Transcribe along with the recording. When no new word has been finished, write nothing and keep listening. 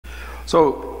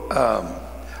So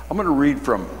I'm going to read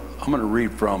from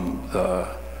the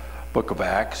book of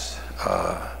Acts,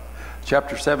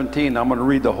 chapter 17. I'm going to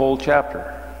read the whole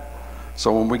chapter.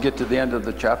 So when we get to the end of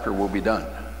the chapter, we'll be done.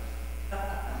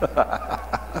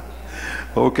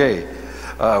 Okay.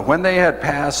 When they had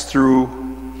passed through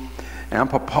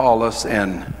Amphipolis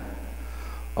and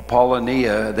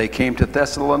Apollonia, they came to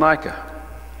Thessalonica,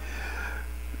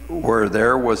 where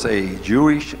there was a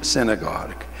Jewish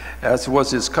synagogue. As was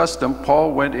his custom,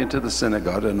 Paul went into the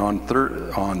synagogue, and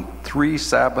on 3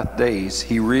 Sabbath days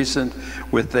he reasoned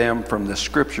with them from the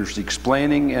Scriptures,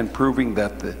 explaining and proving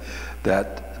that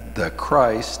the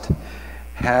Christ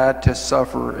had to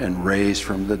suffer and raise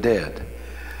from the dead.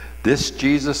 This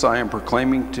Jesus I am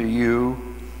proclaiming to you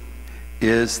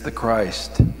is the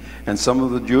Christ. And some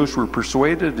of the Jews were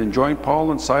persuaded and joined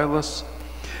Paul and Silas,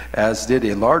 as did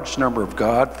a large number of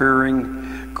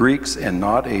God-fearing Greeks and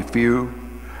not a few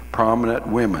prominent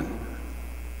women.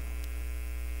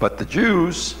 But the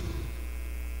Jews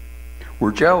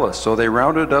were jealous, so they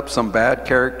rounded up some bad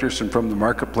characters and from the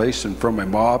marketplace and from a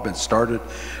mob and started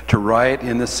to riot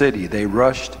in the city. They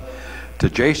rushed to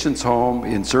Jason's home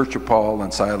in search of Paul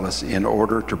and Silas in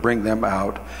order to bring them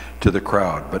out to the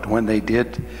crowd. But when they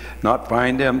did not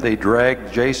find them, they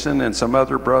dragged Jason and some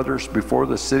other brothers before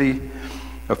the city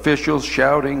officials,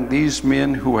 shouting, "These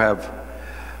men who have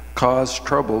caused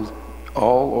trouble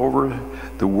all over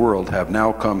the world have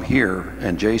now come here,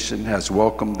 and Jason has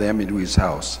welcomed them into his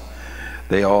house.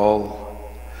 They are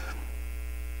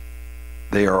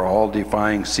all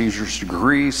defying Caesar's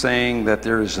decree, saying that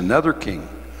there is another king,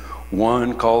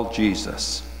 one called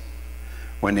Jesus."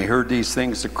 When they heard these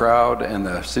things, the crowd and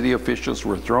the city officials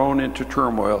were thrown into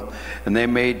turmoil, and they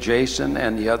made Jason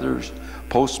and the others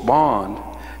post bond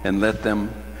and let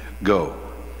them go.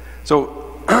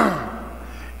 So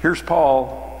here's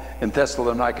Paul in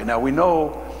Thessalonica. Now we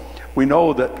know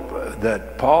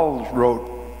that Paul wrote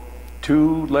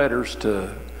 2 letters to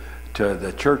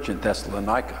the church in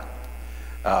Thessalonica.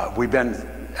 We've been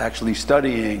actually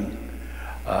studying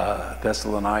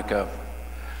Thessalonica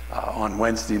on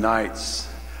Wednesday nights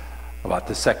about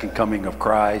the second coming of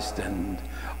Christ, and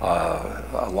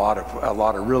a lot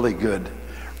of really good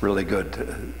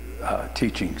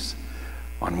teachings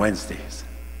on Wednesdays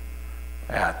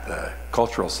at the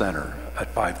Cultural Center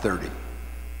at 5:30. If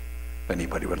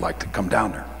anybody would like to come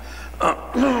down there.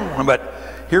 But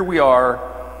here we are,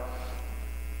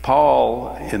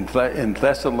 Paul in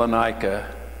Thessalonica,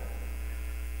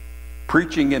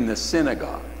 preaching in the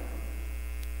synagogue.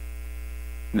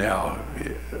 Now,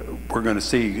 we're going to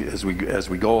see as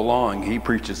we go along, he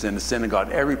preaches in the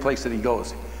synagogue every place that he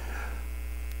goes.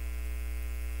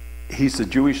 He's a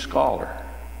Jewish scholar.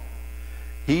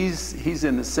 He's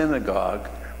in the synagogue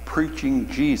preaching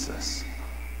Jesus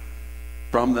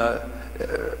from the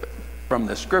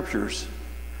Scriptures.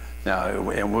 Now,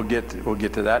 and we'll get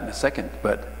to that in a second.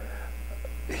 But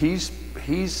he's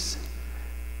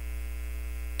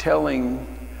telling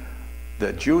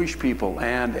the Jewish people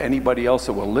and anybody else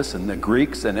that will listen, the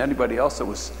Greeks and anybody else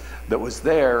that was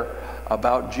there,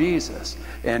 about Jesus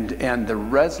and the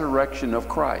resurrection of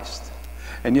Christ.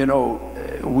 And you know,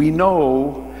 we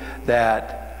know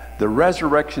that the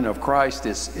resurrection of Christ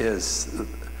is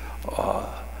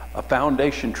a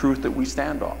foundation truth that we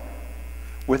stand on.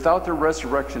 Without the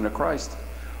resurrection of Christ,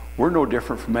 we're no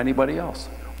different from anybody else.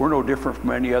 We're no different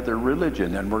from any other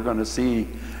religion, and we're going to see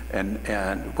and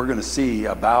we're going to see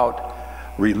about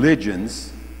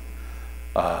religions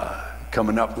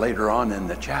coming up later on in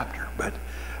the chapter.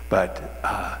 But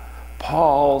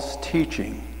Paul's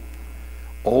teaching,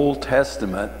 Old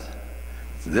Testament,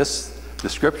 the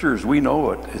Scriptures we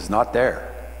know it is not there.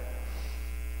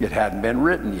 It hadn't been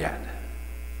written yet.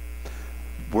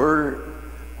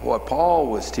 What Paul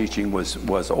was teaching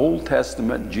was Old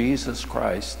Testament. Jesus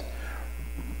Christ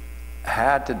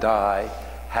had to die,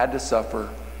 had to suffer,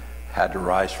 had to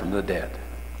rise from the dead.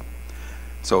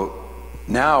 So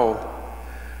now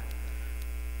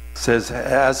says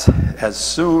as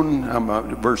soon,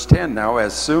 verse 10 now,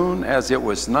 as soon as it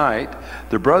was night,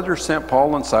 the brothers sent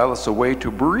Paul and Silas away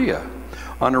to Berea.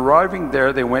 On arriving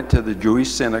there, they went to the Jewish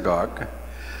synagogue.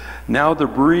 Now the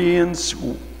Bereans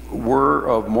were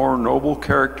of more noble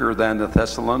character than the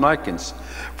Thessalonians,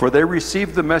 for they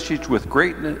received the message with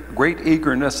great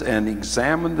eagerness and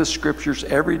examined the Scriptures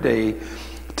every day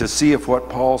to see if what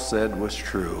Paul said was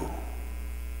true.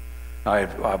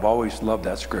 I've always loved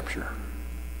that scripture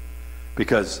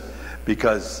because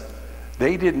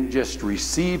they didn't just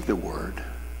receive the word.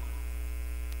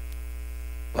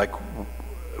 Like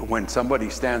when somebody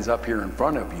stands up here in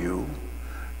front of you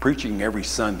preaching every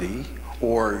Sunday,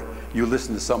 or you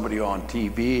listen to somebody on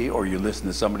TV, or you listen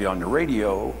to somebody on the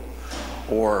radio,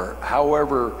 or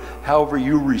however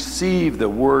you receive the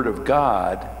Word of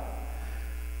God,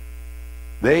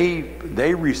 they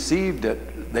received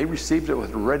it. They received it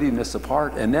with readiness of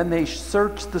heart, and then they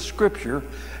searched the Scripture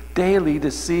daily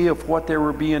to see if what they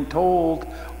were being told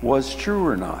was true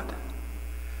or not.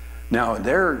 Now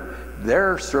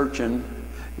they're searching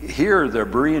here, the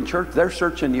Berean church. They're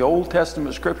searching the Old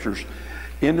Testament Scriptures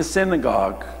in the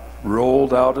synagogue.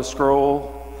 Rolled out a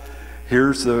scroll.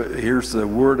 Here's the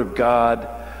Word of God,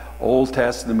 Old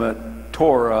Testament,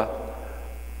 Torah,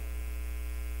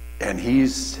 and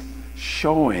he's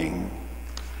showing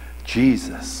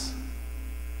Jesus,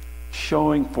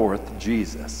 showing forth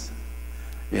Jesus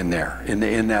in there,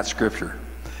 in that Scripture.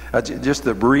 Just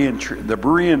the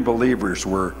Berean believers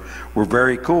were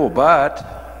very cool, but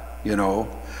you know,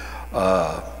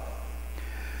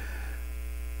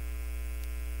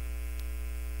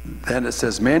 then it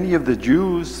says many of the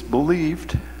Jews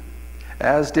believed,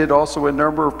 as did also a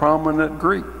number of prominent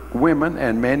Greek women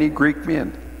and many Greek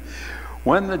men.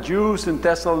 When the Jews in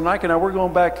Thessalonica, now we're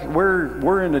going back,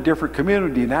 we're in a different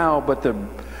community now, but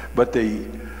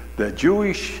the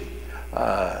Jewish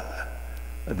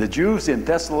the Jews in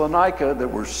Thessalonica that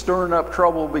were stirring up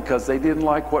trouble because they didn't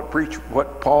like what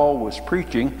Paul was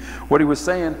preaching, what he was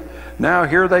saying, now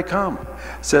here they come.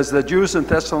 It says the Jews in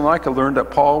Thessalonica learned that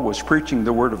Paul was preaching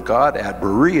the word of God at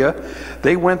Berea.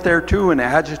 They went there too and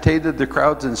agitated the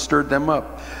crowds and stirred them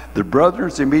up. The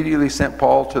brothers immediately sent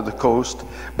Paul to the coast,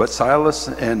 but Silas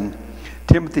and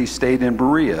Timothy stayed in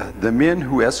Berea. The men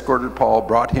who escorted Paul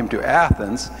brought him to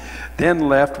Athens, then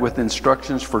left with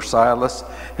instructions for Silas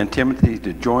and Timothy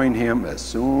to join him as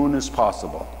soon as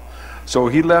possible. So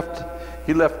he left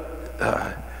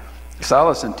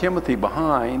Silas and Timothy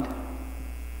behind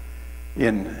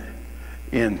in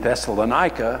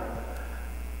Thessalonica,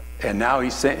 and now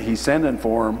he's sending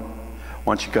for them. I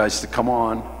want you guys to come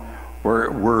on.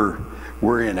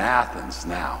 We're in Athens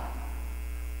now.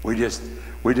 We just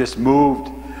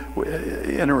moved.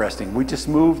 Interesting. We just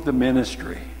moved the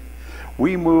ministry.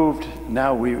 We moved.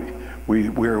 Now we've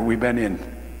been in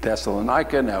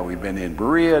Thessalonica. Now we've been in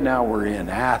Berea. Now we're in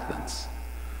Athens.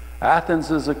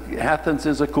 Athens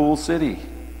is a cool city.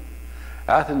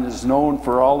 Athens is known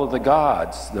for all of the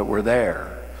gods that were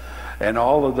there, and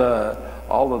all of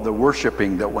the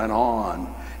worshiping that went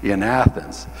on in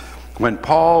Athens. When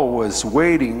Paul was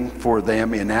waiting for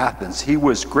them in Athens, he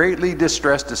was greatly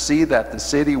distressed to see that the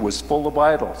city was full of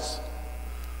idols.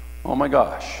 Oh my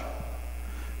gosh,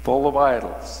 full of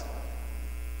idols.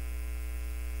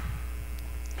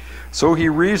 So he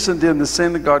reasoned in the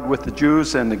synagogue with the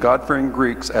Jews and the God-fearing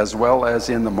Greeks, as well as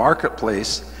in the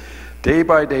marketplace, day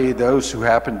by day, those who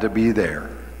happened to be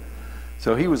there.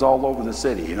 So he was all over the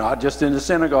city, not just in the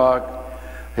synagogue.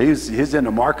 He's in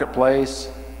the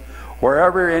marketplace.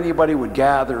 Wherever anybody would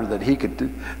gather that he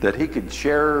could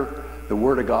share the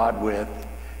Word of God with,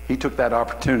 he took that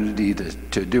opportunity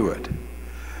to do it.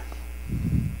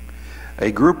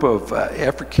 A group of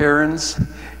Epicureans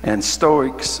and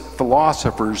Stoics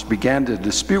philosophers began to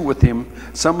dispute with him,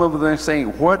 some of them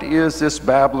saying, "What is this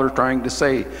babbler trying to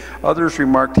say?" Others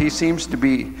remarked, "He seems to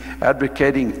be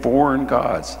advocating foreign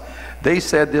gods." They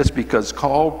said this because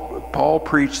Paul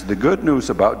preached the good news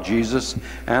about Jesus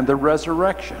and the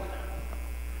resurrection.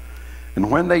 And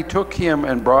when they took him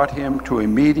and brought him to a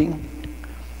meeting,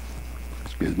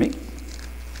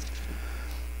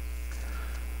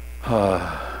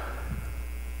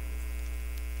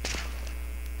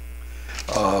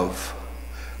 of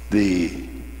the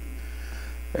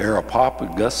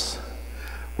Areopagus,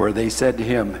 where they said to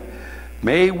him,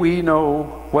 "May we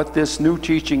know what this new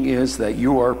teaching is that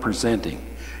you are presenting?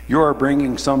 You are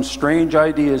bringing some strange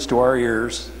ideas to our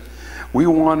ears. We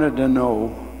wanted to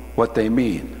know what they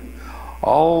mean."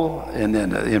 And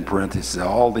then in parentheses,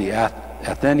 all the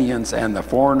Athenians and the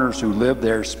foreigners who lived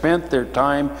there spent their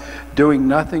time doing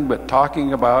nothing but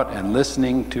talking about and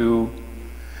listening to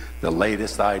the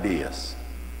latest ideas.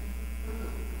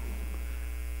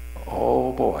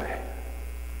 Oh boy.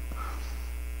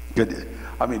 Good.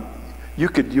 I mean, you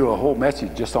could do a whole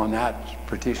message just on that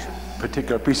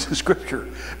particular piece of scripture,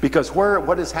 because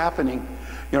what is happening,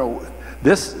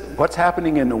 what's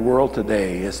happening in the world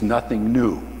today is nothing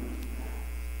new.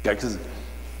 Because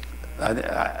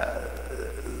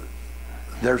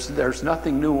there's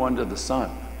nothing new under the sun.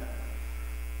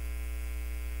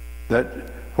 That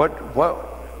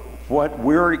what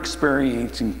we're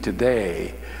experiencing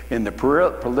today in the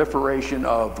proliferation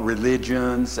of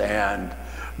religions and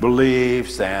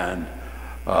beliefs and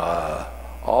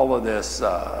all of this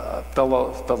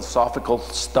philosophical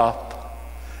stuff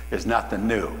is nothing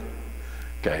new.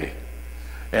 Okay,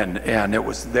 and it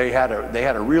was they had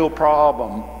a real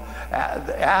problem.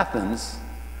 Athens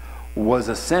was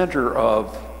a center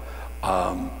of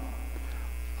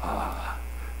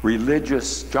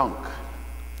religious junk,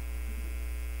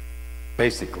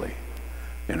 basically,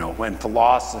 when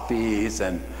philosophies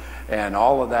and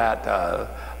all of that,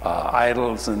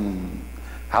 idols and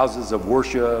houses of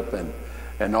worship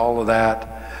and all of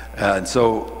that, and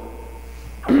so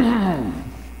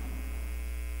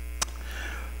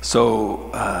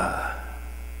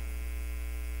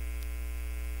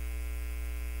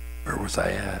where was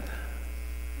I at?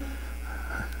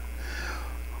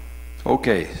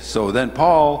 Okay, so then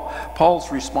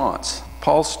Paul's response.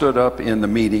 Paul stood up in the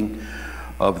meeting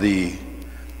of the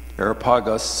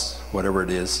Areopagus, whatever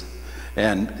it is,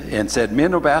 and said,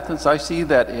 "Men of Athens, I see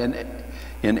that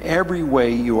in every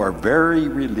way you are very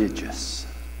religious.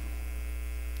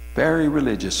 Very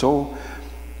religious. So,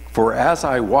 for as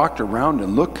I walked around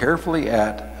and looked carefully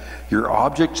at your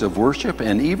objects of worship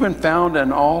and even found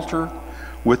an altar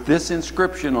with this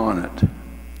inscription on it,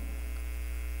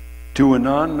 to an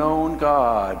unknown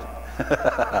God."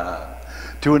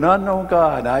 To an unknown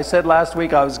God. I said last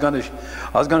week I was going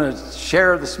to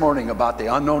share this morning about the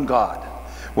unknown God.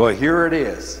 Well, here it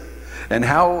is. And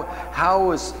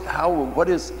what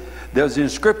is there's an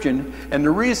inscription, and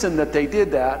the reason that they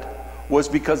did that was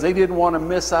because they didn't want to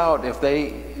miss out if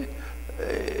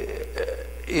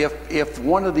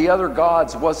one of the other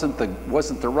gods wasn't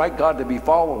the right God to be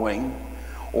following,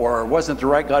 or wasn't the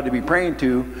right God to be praying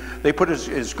to. They put an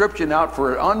inscription out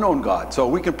for an unknown God, so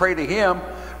we can pray to him,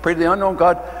 pray to the unknown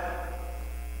God.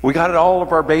 We got all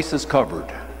of our bases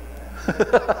covered.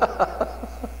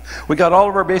 We got all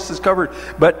of our bases covered.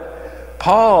 But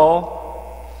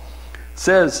Paul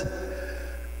says,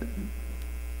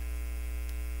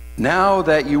 now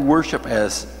that you worship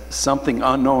as something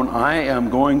unknown, I am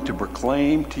going to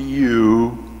proclaim to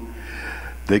you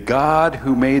the God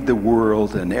who made the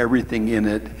world and everything in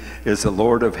it is the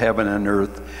Lord of heaven and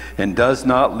earth, and does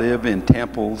not live in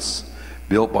temples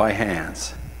built by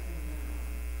hands.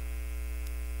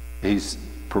 He's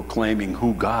proclaiming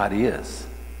who God is.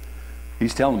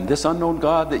 He's telling them, this unknown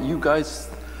God that you guys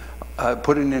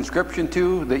put an inscription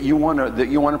to, that you want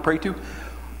to pray to,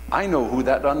 I know who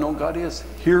that unknown God is.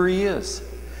 Here he is.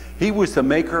 He was the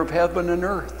maker of heaven and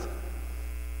earth.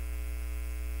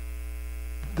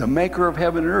 The maker of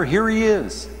heaven and earth. Here he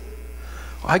is.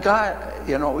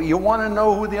 You want to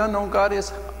know who the unknown God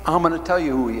is? I'm going to tell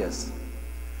you who he is.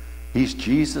 He's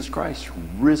Jesus Christ,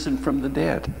 risen from the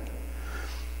dead.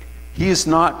 He is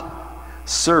not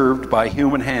served by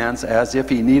human hands as if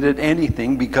he needed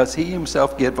anything, because he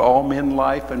himself gave all men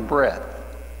life and breath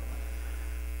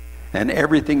and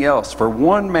everything else. For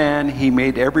one man he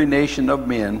made every nation of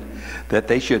men, that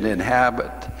they should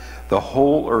inhabit the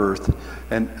whole earth.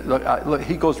 And look,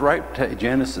 he goes right to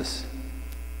Genesis.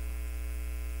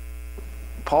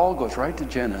 Paul goes right to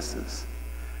Genesis.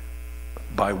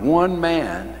 By one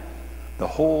man, the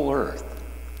whole earth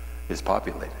is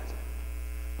populated.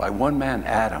 By one man,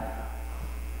 Adam.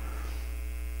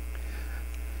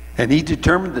 And he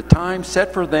determined the time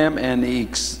set for them and the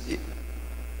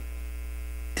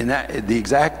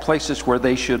exact places where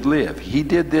they should live. He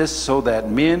did this so that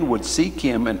men would seek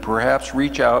him and perhaps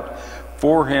reach out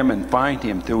for him and find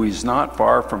him, though he's not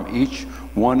far from each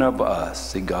one of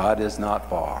us. See, God is not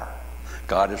far.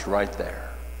 God is right there.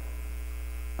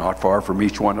 Not far from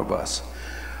each one of us.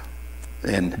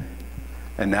 And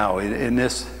now in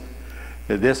this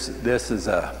is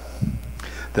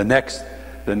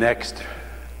the next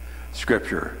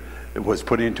scripture. It was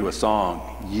put into a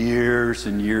song years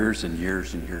and years and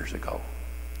years and years ago.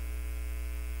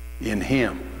 In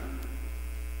him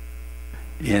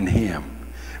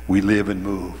we live and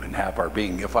move and have our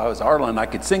being. If I was Arlen, I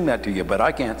could sing that to you, but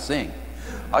I can't sing.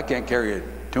 I can't carry a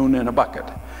tune in a bucket.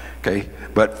 Okay,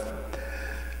 but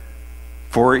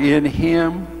for in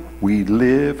him we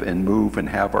live and move and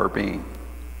have our being.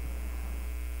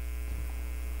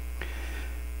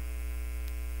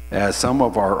 As some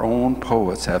of our own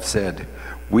poets have said,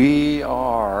 we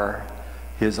are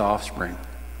his offspring.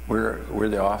 We're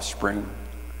the offspring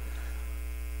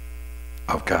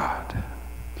of God.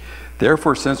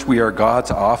 Therefore, since we are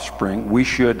God's offspring, we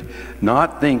should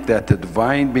not think that the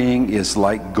divine being is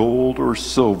like gold or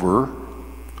silver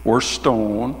or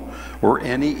stone or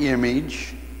any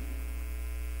image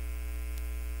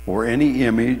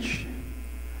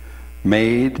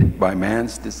made by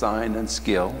man's design and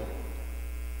skill.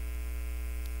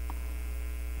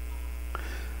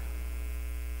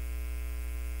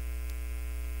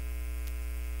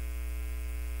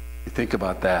 Think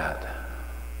about that.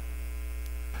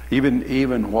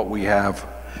 Even what we have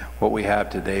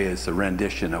today is a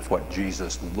rendition of what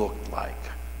Jesus looked like,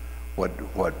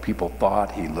 what people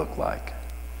thought he looked like.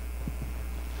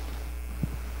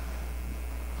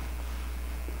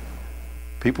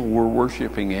 People were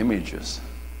worshiping images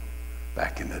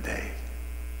back in the day.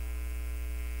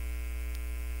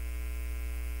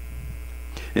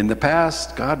 In the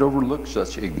past, God overlooked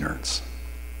such ignorance.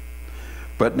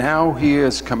 But now he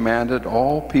has commanded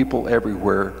all people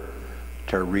everywhere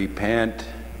to repent.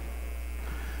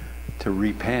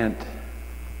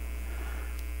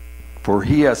 For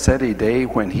he has set a day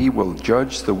when he will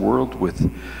judge the world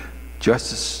with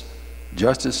justice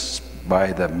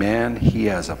by the man he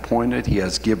has appointed. He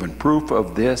has given proof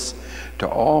of this to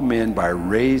all men by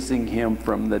raising him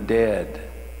from the dead.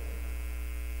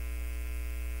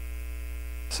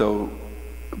 So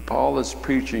Paul is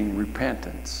preaching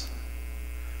repentance.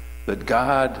 That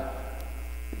God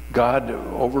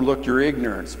overlooked your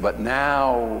ignorance, but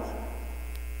now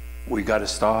we got to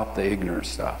stop the ignorant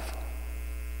stuff.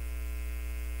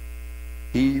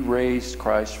 He raised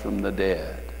Christ from the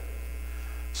dead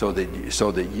so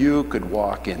that you could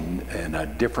walk in a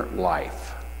different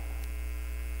life,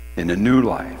 in a new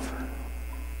life.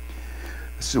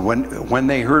 So when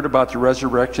they heard about the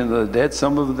resurrection of the dead,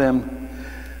 some of them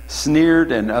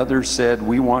sneered, and others said,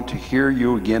 "We want to hear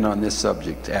you again on this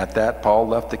subject." At that, Paul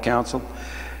left the council.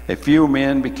 A few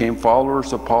men became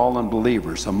followers of Paul and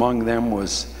believers. Among them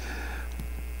was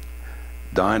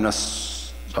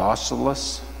Dionysius,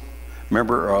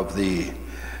 member of the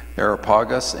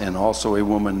Areopagus, and also a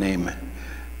woman named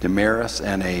Damaris,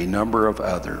 and a number of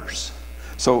others.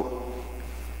 So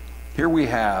here we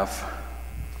have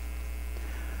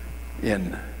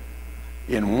in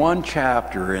one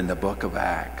chapter in the book of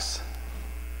Acts,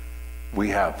 we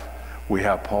have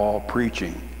Paul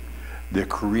preaching the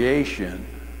creation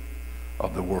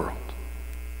of the world.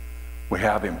 We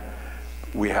have him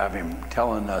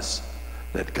telling us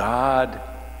that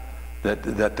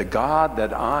that the God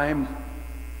that I'm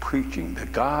preaching, the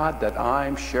God that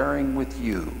I'm sharing with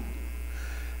you,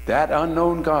 that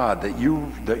unknown God that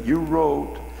you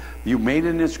wrote, you made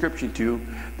an inscription to,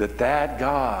 that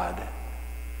God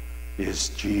is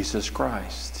Jesus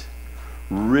Christ,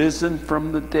 risen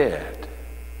from the dead.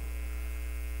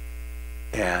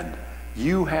 And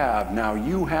you have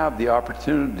the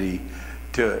opportunity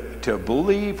to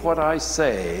believe what I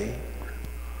say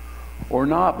or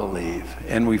not believe.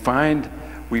 And we find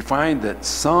that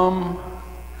some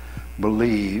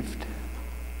believed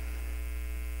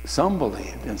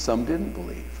and some didn't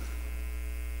believe.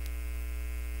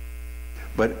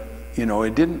 But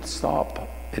it didn't stop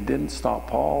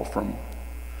Paul from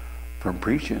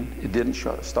preaching. It didn't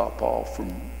stop Paul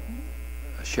from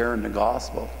sharing the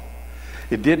gospel.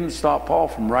 It didn't stop Paul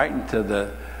from writing to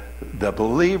the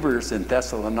believers in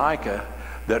Thessalonica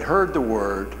that heard the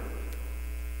word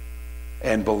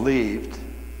and believed,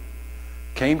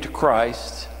 came to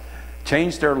Christ,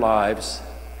 changed their lives,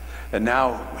 and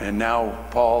now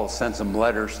Paul sends them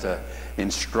letters to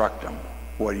instruct them.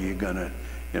 What are you gonna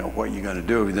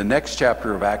do? The next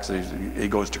chapter of Acts, it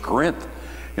goes to Corinth,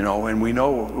 and we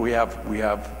know we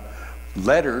have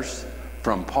letters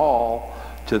from Paul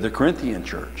to the Corinthian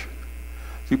church.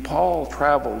 See, Paul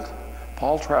traveled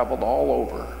all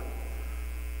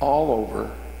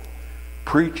over,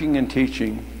 preaching and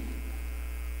teaching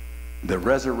the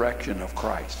resurrection of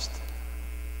Christ.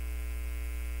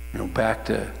 Back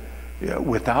to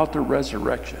without the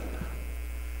resurrection.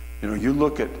 You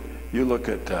look at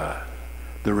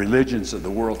the religions of the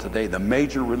world today, the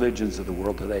major religions of the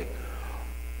world today.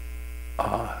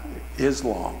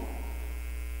 Islam,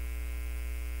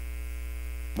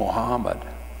 Muhammad.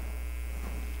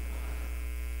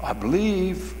 I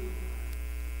believe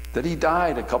that he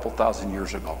died a couple thousand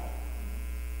years ago.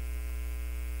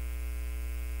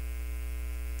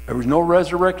 There was no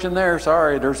resurrection there.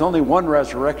 Sorry, there's only one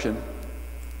resurrection.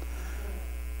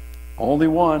 Only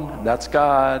one. That's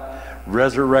God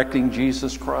resurrecting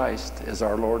Jesus Christ as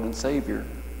our Lord and Savior.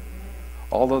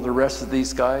 All of the rest of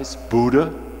these guys,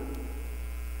 Buddha,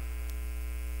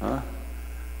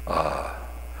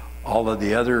 all of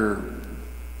the other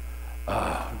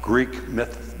Greek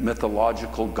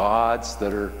mythological gods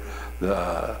that are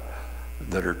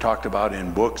talked about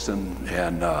in books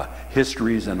and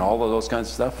histories and all of those kinds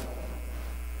of stuff.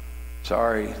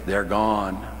 Sorry, they're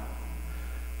gone.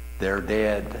 They're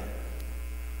dead.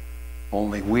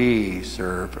 Only we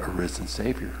serve a risen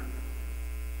Savior.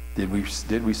 Did we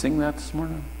sing that this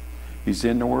morning? He's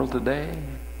in the world today.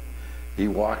 He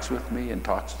walks with me and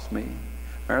talks with me.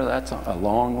 Remember, that's a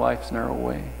long life's narrow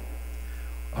way.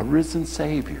 A risen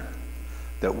Savior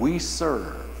that we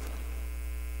serve,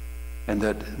 and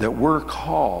that we're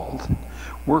called.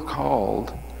 we're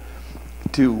called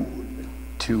to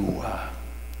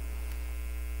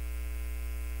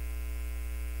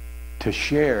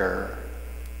share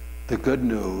the good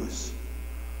news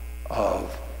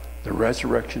of the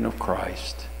resurrection of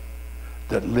Christ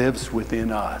that lives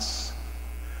within us,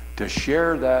 to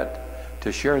share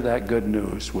that good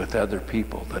news with other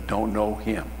people that don't know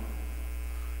him.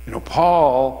 You know,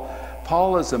 Paul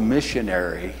is a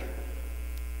missionary.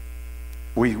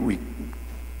 We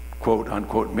quote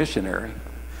unquote missionary.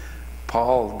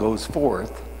 Paul goes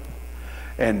forth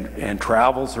and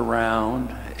travels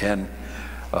around, and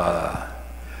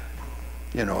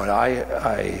you know, and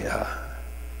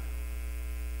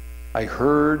I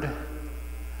heard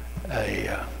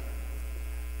a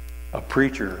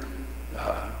preacher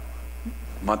a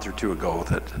month or two ago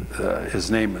that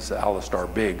his name is Alistair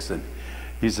Biggs, and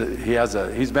he's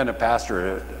been a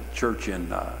pastor at a church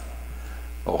in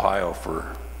Ohio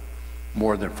for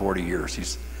more than 40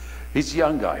 years. He's a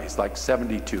young guy. He's like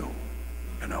 72,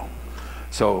 you know.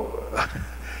 So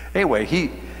anyway,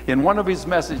 he in one of his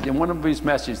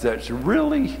messages that's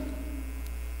really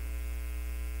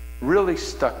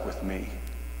stuck with me,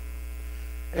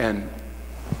 and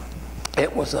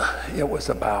it was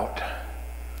about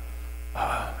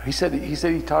he said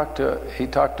he talked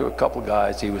to a couple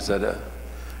guys. He was at a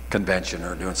convention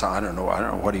or doing something. I don't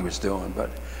know what he was doing, but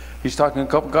he's talking to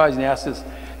a couple guys, and he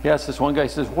asked this one guy, he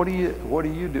says, what are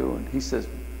you doing? He says,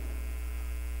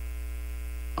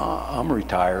 I'm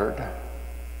retired.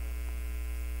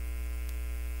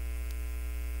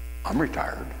 I'm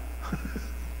retired.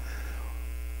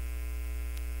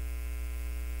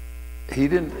 He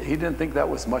didn't think that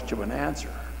was much of an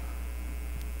answer.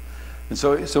 And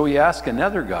so he asked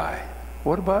another guy,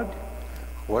 what about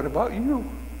you?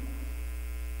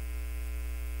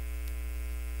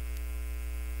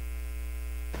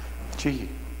 Gee,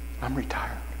 I'm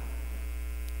retired.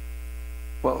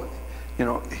 Well, you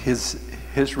know, his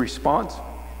response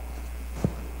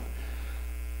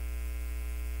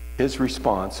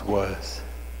was,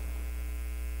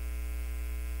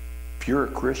 if you're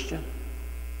a Christian,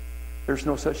 there's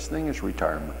no such thing as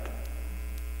retirement.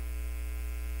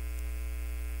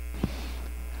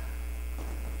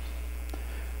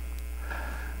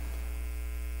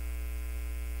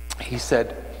 He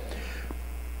said,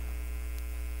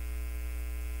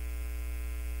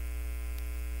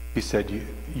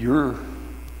 you're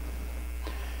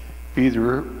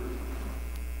either,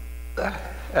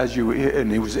 as you,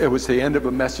 and it was the end of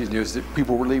a message, and it was that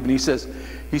people were leaving. He says,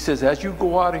 as you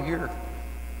go out of here,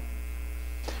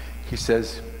 he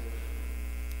says,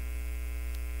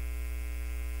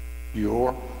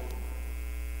 you're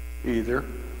either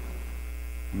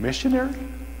missionary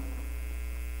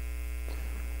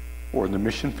or in the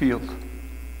mission field.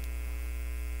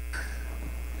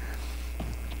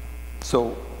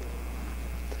 So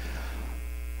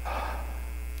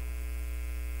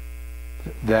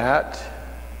that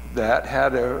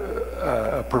had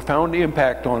a profound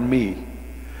impact on me,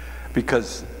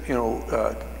 because, you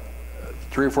know,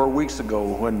 3 or 4 weeks ago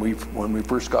when we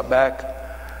first got back,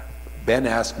 Ben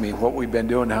asked me what we've been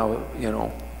doing, how, you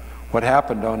know, what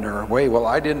happened on our way. Well,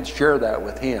 I didn't share that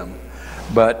with him,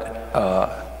 but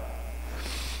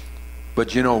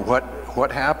you know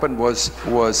what happened was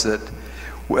that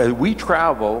we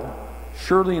travel.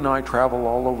 Shirley and I travel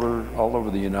all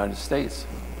over the United States.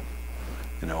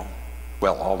 You know,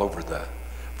 well, all over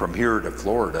from here to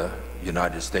Florida,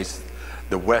 United States,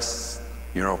 the west,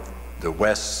 you know, the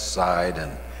west side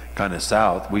and kind of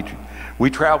south. We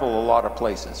travel a lot of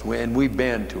places, and we've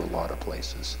been to a lot of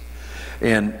places,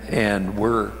 and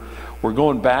we're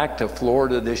going back to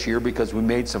Florida this year because we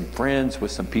made some friends with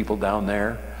some people down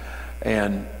there,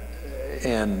 and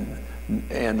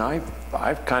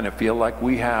I kind of feel like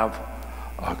we have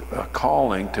a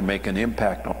calling to make an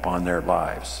impact upon their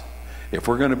lives. If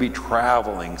we're going to be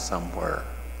traveling somewhere,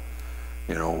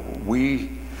 you know, we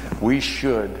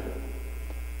should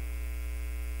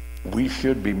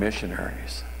be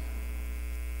missionaries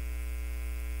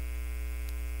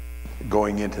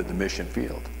going into the mission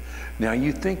field. Now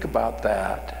you think about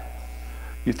that,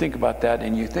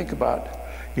 and you think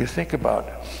about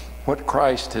what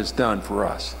Christ has done for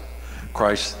us.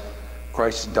 Christ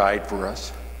died for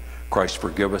us. Christ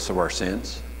forgive us of our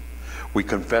sins. We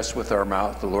confess with our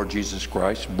mouth the Lord Jesus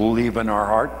Christ, believe in our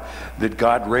heart that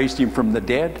God raised him from the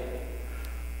dead,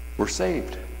 we're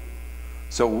saved.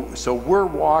 So we're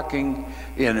walking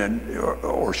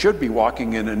or should be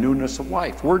walking in a newness of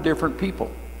life. We're different people.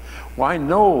 Well, I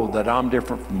know that I'm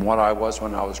different from what I was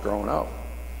when I was growing up.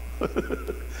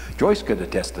 Joyce could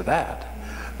attest to that.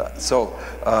 But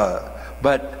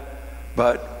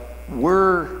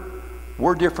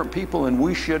We're different people, and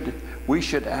we should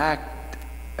act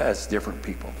as different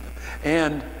people.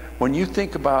 And when you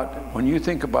think about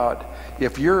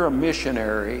if you're a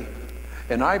missionary,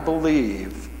 and I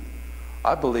believe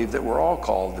that we're all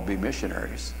called to be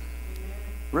missionaries.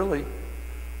 Really.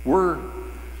 We're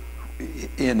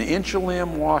in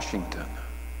Inchlim, Washington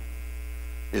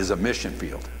is a mission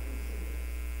field.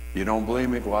 You don't believe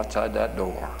me? Go outside that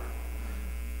door.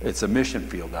 It's a mission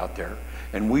field out there,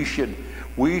 and we should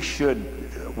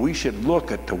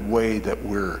look at the way that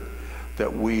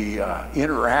we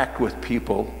interact with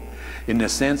people, in the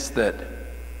sense that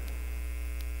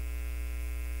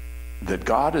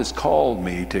God has called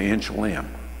me to Inchlim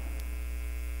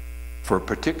for a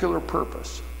particular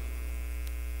purpose.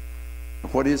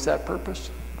 What is that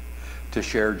purpose? To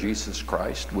share Jesus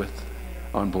Christ with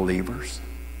unbelievers.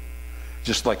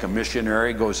 Just like a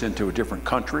missionary goes into a different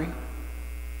country.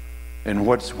 And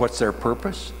what's their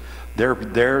purpose?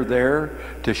 They're there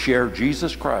to share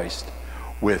Jesus Christ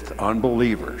with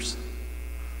unbelievers.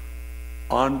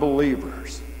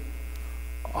 Unbelievers.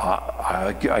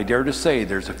 I dare to say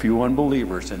there's a few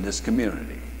unbelievers in this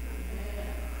community.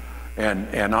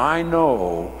 And I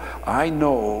know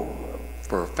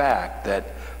for a fact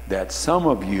that some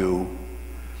of you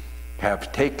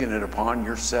have taken it upon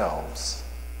yourselves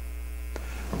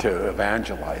to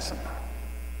evangelize them,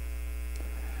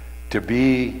 to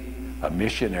be a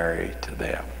missionary to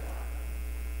them,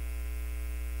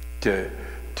 to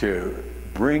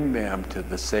bring them to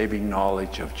the saving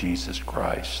knowledge of Jesus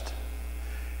Christ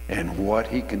and what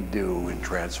he can do in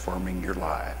transforming your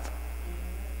life,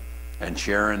 and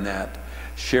sharing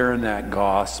that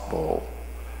gospel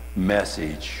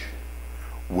message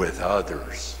with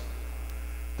others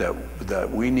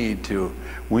that we need to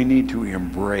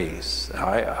embrace.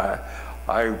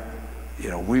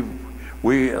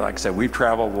 We like I said, we've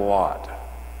traveled a lot.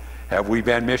 Have we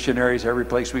been missionaries every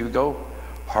place we go?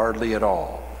 Hardly at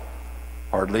all.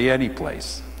 Hardly any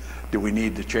place. Do we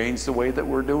need to change the way that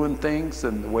we're doing things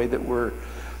and the way that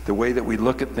we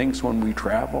look at things when we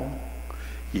travel?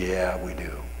 Yeah, we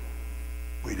do.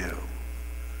 We do.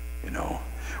 You know,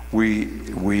 we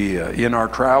in our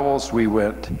travels we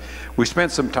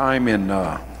spent some time in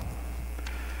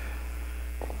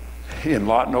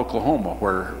Lawton, Oklahoma,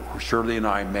 where Shirley and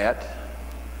I met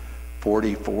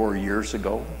 45 years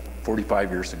ago,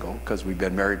 because we've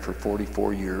been married for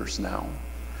 44 years now.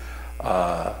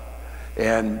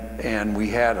 And we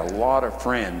had a lot of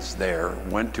friends there.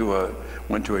 Went to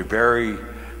a very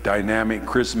dynamic,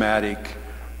 charismatic,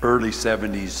 early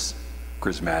 70s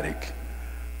charismatic,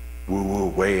 woo-woo,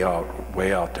 way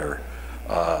out there.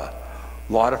 A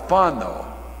lot of fun though.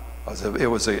 It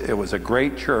was a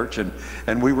great church,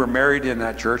 and we were married in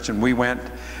that church, and we went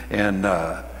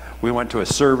to a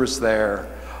service there.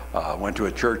 Went to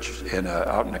a church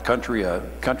out in the country, a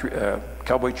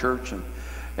cowboy church,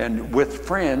 and with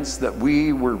friends that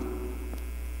we were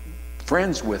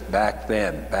friends with back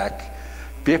then, back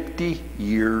 50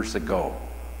 years ago.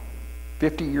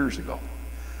 50 years ago,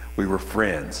 we were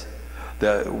friends.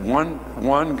 The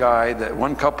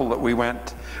one couple that we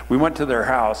went to their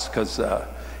house because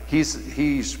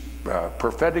he's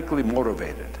prophetically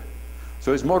motivated.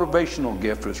 So his motivational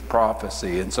gift was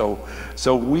prophecy, and so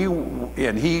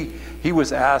he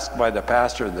was asked by the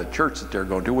pastor of the church that they're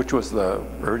going to, which was the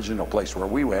original place where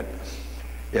we went,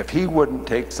 if he wouldn't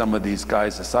take some of these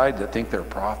guys aside that think they're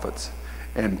prophets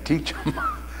and teach them.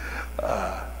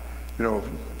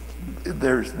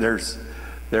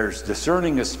 There's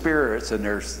discerning of spirits, and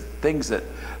there's things that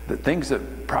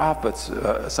prophets,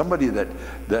 somebody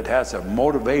that has a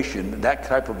motivation, that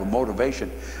type of a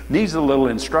motivation, needs a little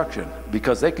instruction,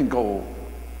 because they can go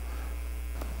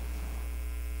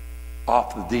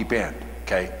off the deep end,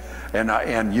 okay?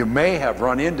 And you may have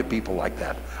run into people like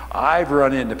that. I've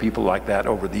run into people like that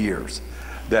over the years,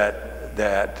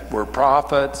 that were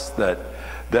prophets,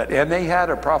 and they had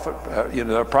a prophet,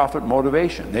 a prophet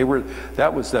motivation.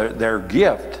 That was their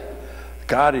gift.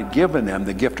 God had given them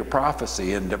the gift of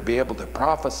prophecy, and to be able to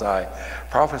prophesy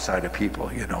to people,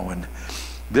 And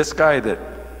this guy that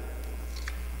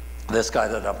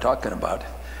I'm talking about,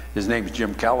 his name is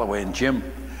Jim Calloway, and Jim,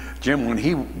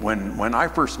 when I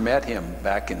first met him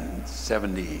back in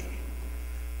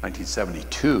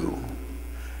 1972,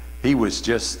 he was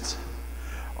just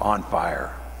on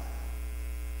fire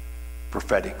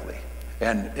prophetically,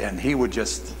 and he would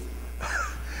just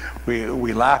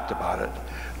we laughed about it.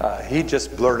 He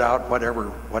just blurted out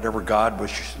whatever God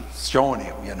was showing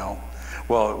him,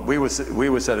 Well, we was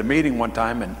at a meeting one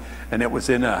time, and it was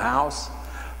in a house,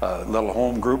 a little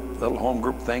home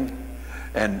group thing,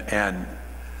 and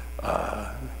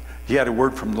he had a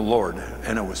word from the Lord,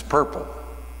 and it was purple.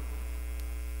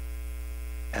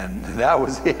 And that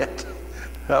was it.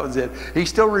 That was it. He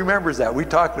still remembers that. We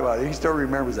talked about it. He still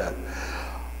remembers that.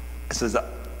 It says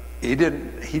he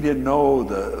didn't know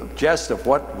the gist of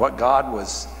what God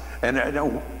was, and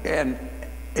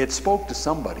it spoke to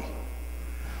somebody.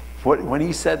 When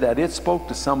he said that, it spoke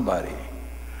to somebody.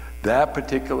 That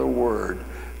particular word,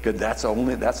 that's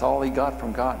all he got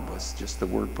from God, was just the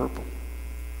word purple.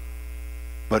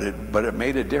 But it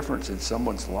made a difference in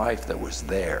someone's life that was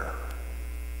there,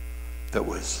 that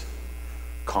was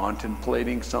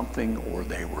contemplating something, or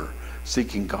they were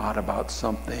seeking God about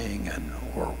something,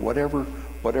 or whatever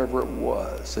it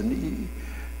was. And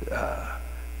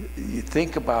you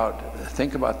think about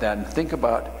that, and think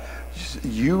about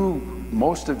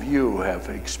most of you have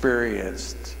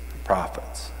experienced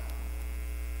prophets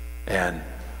and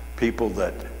people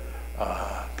that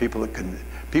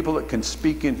can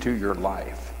speak into your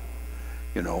life,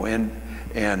 and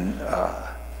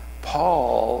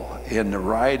Paul, in the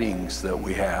writings that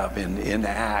we have in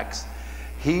Acts,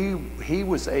 he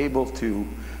was able to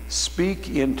speak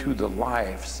into the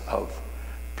lives of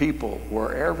people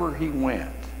wherever he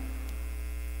went.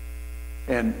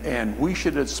 And we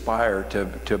should aspire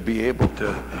to be able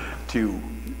to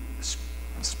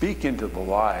speak into the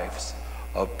lives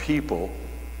of people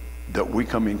that we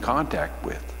come in contact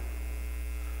with.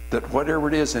 That whatever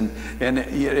it is, and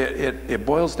it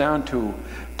boils down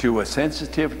to a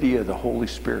sensitivity of the Holy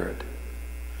Spirit.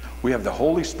 We have the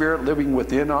Holy Spirit living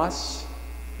within us,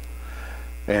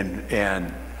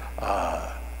 and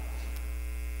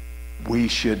we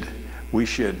should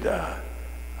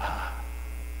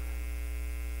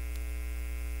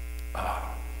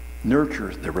nurture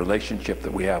the relationship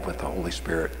that we have with the Holy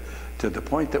Spirit, to the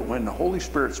point that when the Holy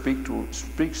Spirit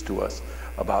speaks to us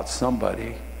about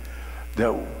somebody,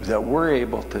 that we're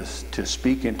able to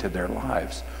speak into their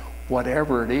lives,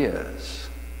 whatever it is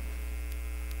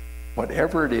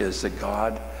that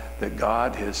God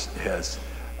has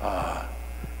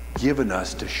given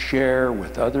us to share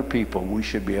with other people. We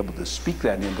should be able to speak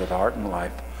that into the heart and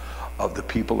life of the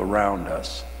people around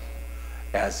us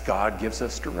as God gives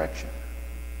us direction.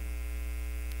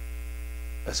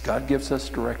 As God gives us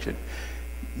direction.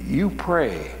 You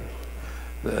pray,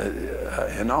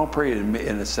 and I'll pray in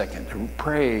a second.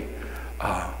 Pray,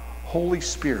 Holy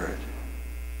Spirit,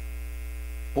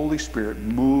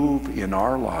 move in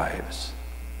our lives.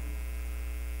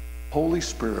 Holy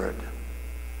Spirit,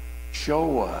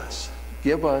 show us,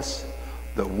 give us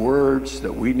the words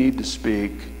that we need to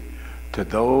speak to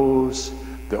those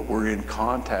that we're in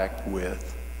contact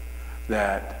with,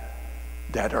 that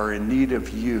are in need of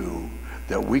you,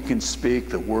 that we can speak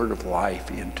the word of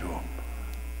life into them.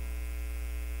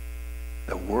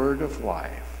 The word of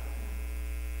life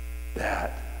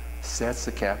that sets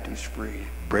the captives free,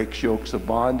 breaks yokes of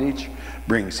bondage,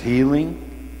 brings healing,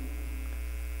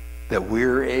 that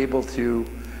we're able to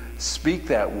speak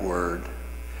that word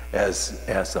as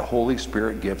the Holy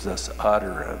Spirit gives us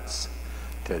utterance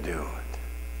to do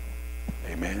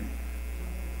it. Amen.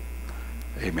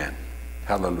 Amen.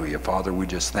 Hallelujah. Father, we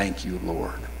just thank you,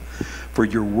 Lord, for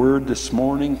your word this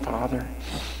morning, Father.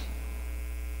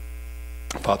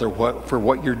 Father, for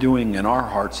what you're doing in our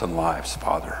hearts and lives,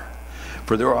 Father.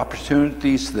 For the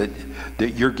opportunities that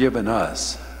you're giving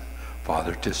us,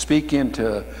 Father, to speak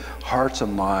into hearts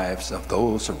and lives of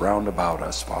those around about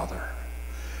us, Father.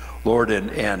 Lord,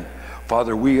 and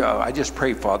Father, I just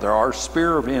pray, Father, our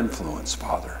sphere of influence,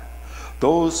 Father,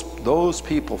 those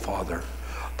people, Father,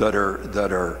 that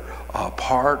are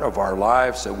part of our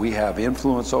lives, that we have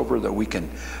influence over, that we can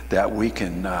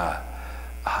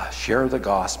share the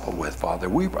gospel with, Father.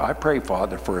 I pray,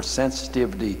 Father, for a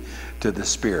sensitivity to the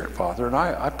Spirit, Father. And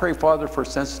I pray, Father, for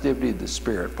sensitivity to the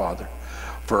Spirit, Father,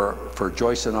 for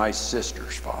Joyce and I's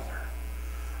sisters, Father.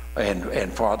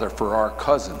 And Father, for our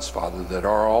cousins, Father, that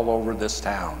are all over this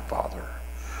town, Father.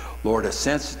 Lord, a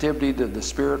sensitivity to the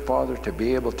Spirit, Father, to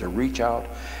be able to reach out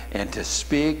and to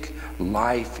speak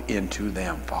life into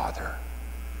them, Father,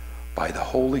 by the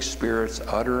Holy Spirit's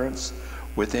utterance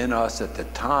within us at the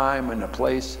time and the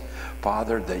place,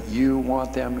 Father, that you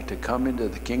want them to come into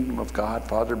the kingdom of God,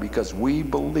 Father, because we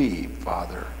believe,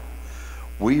 Father,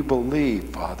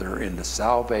 in the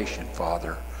salvation,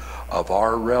 Father, of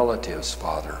our relatives,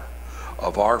 Father,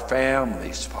 of our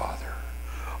families, Father,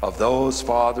 of those,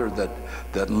 Father,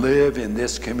 that live in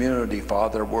this community,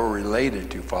 Father, we're related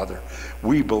to, Father.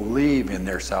 We believe in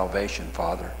their salvation,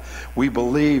 Father. We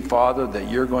believe, Father, that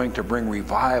you're going to bring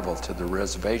revival to the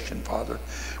reservation, Father.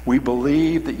 We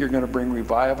believe that you're going to bring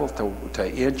revival to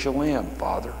Inchalim,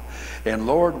 Father. And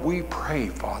Lord, we pray,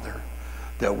 Father,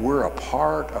 that we're a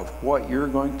part of what you're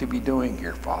going to be doing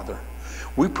here, Father.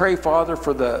 We pray, Father,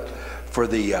 for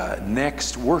the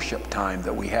next worship time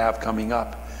that we have coming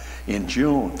up in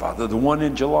June, Father, the one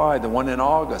in July, the one in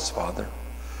August, Father.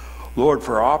 Lord,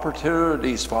 for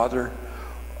opportunities, Father,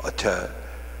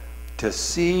 to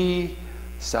see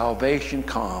salvation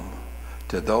come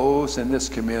to those in this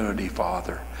community,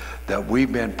 Father, that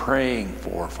we've been praying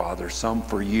for, Father, some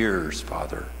for years,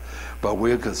 Father. But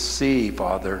we could see,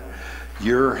 Father,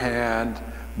 your hand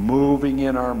moving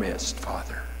in our midst,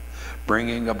 Father,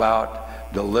 bringing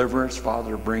about deliverance,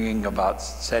 Father, bringing about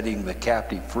setting the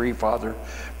captive free, Father,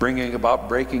 bringing about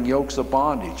breaking yokes of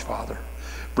bondage, Father,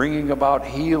 bringing about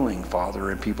healing,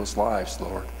 Father, in people's lives,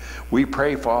 Lord. We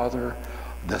pray, Father,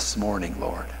 this morning,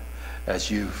 Lord,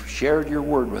 as you've shared your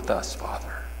word with us,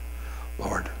 Father,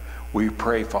 Lord, we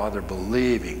pray, Father,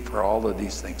 believing for all of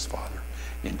these things, Father,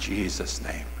 in Jesus'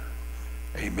 name.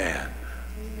 Amen.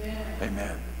 Amen.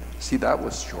 Amen. See, that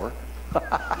was short.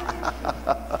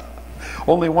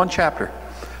 Only one chapter.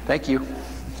 Thank you.